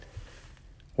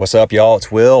What's up, y'all?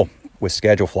 It's Will with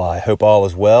Schedulefly. Hope all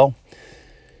is well.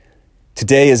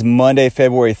 Today is Monday,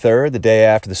 February 3rd, the day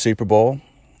after the Super Bowl.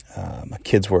 My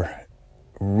kids were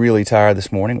really tired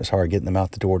this morning. It was hard getting them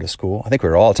out the door to school. I think we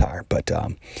were all tired, but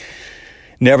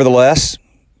nevertheless,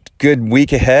 good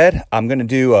week ahead. I'm going to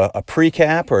do a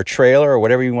pre-cap or a trailer or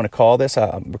whatever you want to call this.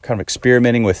 We're kind of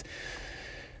experimenting with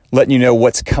letting you know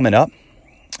what's coming up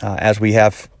as we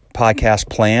have podcasts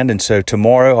planned. And so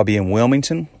tomorrow I'll be in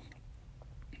Wilmington.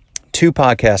 2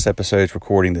 podcast episodes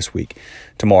recording this week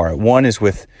tomorrow. One is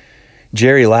with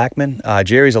Jerry Lackman.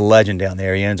 Jerry's a legend down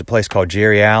there. He owns a place called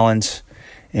Jerry Allen's,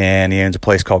 and he owns a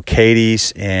place called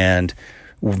Katie's, and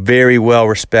very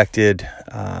well-respected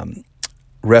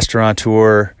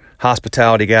restaurateur,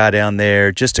 hospitality guy down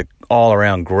there. Just an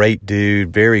all-around great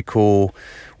dude, very cool.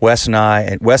 Wes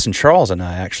and Charles and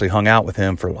I actually hung out with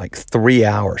him for like 3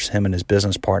 hours, him and his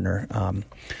business partner,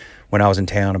 when I was in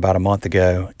town about a month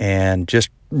ago, and just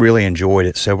really enjoyed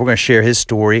it. So we're going to share his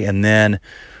story, and then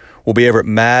we'll be over at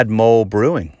Mad Mole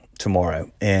Brewing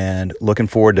tomorrow, and looking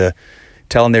forward to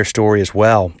telling their story as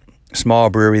well. Small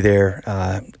brewery there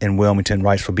in Wilmington,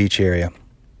 Wrightsville Beach area.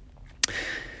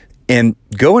 And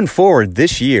going forward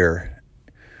this year,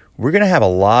 we're going to have a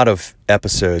lot of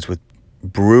episodes with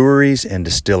breweries and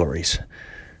distilleries.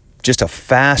 Just a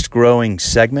fast-growing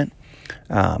segment.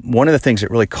 One of the things that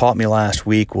really caught me last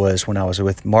week was when I was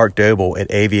with Mark Doble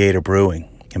at Aviator Brewing.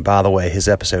 And by the way, his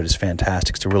episode is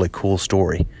fantastic. It's a really cool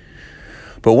story.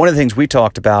 But one of the things we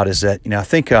talked about is that, I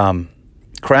think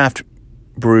craft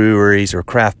breweries or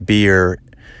craft beer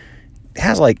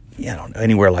has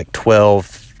anywhere like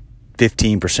 12,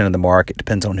 15% of the market.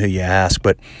 Depends on who you ask,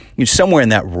 but somewhere in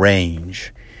that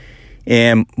range.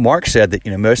 And Mark said that,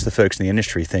 most of the folks in the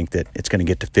industry think that it's going to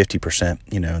get to 50%,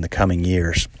 in the coming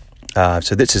years.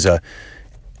 So this is a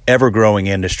ever-growing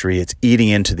industry. It's eating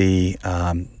into the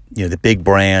big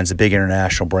brands, the big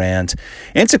international brands.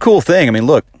 And it's a cool thing. I mean,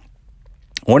 look,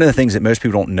 one of the things that most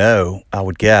people don't know, I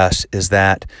would guess, is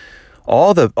that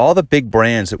all the big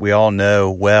brands that we all know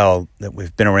well, that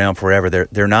we've been around forever,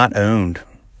 they're not owned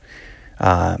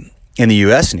in the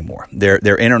U.S. anymore.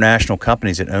 They're international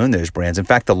companies that own those brands. In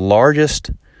fact, the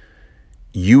largest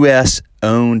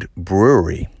U.S.-owned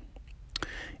brewery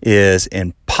is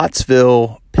in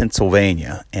Pottsville,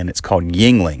 Pennsylvania, and it's called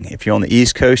Yuengling. If you're on the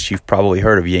East Coast, you've probably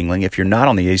heard of Yuengling. If you're not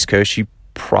on the East Coast, you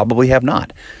probably have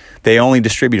not. They only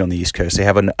distribute on the East Coast. They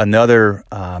have another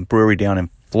brewery down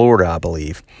in Florida, I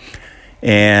believe.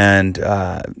 And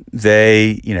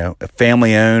they, a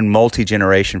family-owned,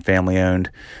 multi-generation family-owned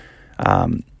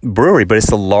brewery, but it's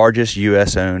the largest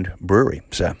U.S.-owned brewery.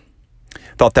 So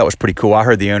thought that was pretty cool. I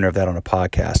heard the owner of that on a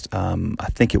podcast. I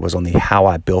think it was on the How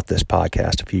I Built This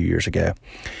podcast a few years ago.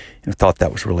 And I thought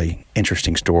that was a really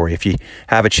interesting story. If you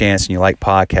have a chance and you like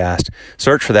podcasts,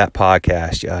 search for that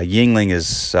podcast. Yuengling is,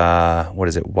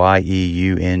 Yeungling,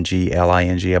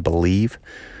 I believe.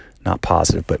 Not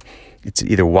positive, but it's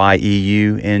either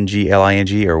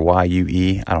Yeungling or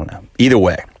Yue. I don't know. Either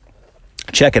way,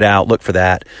 check it out. Look for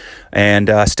that.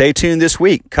 And stay tuned this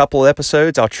week. Couple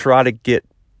episodes. I'll try to get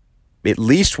at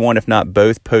least one, if not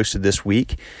both, posted this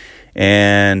week,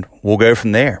 and we'll go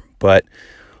from there. But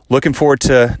looking forward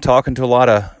to talking to a lot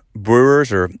of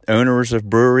brewers or owners of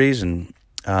breweries and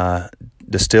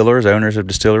distillers, owners of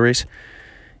distilleries,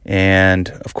 and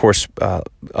of course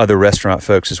other restaurant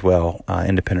folks as well,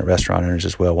 independent restaurant owners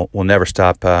as well. We'll never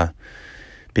stop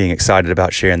being excited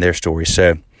about sharing their stories.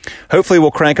 So hopefully we'll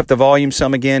crank up the volume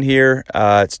some again here.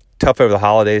 It's tough over the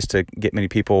holidays to get many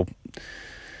people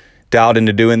dialed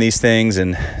into doing these things,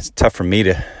 and it's tough for me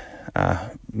to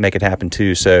make it happen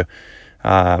too. So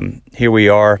here we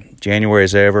are. January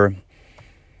is over,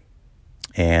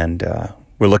 and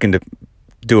we're looking to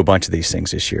do a bunch of these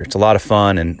things this year. It's a lot of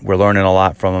fun, and we're learning a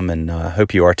lot from them, and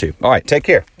hope you are too. All right, take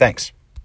care. Thanks.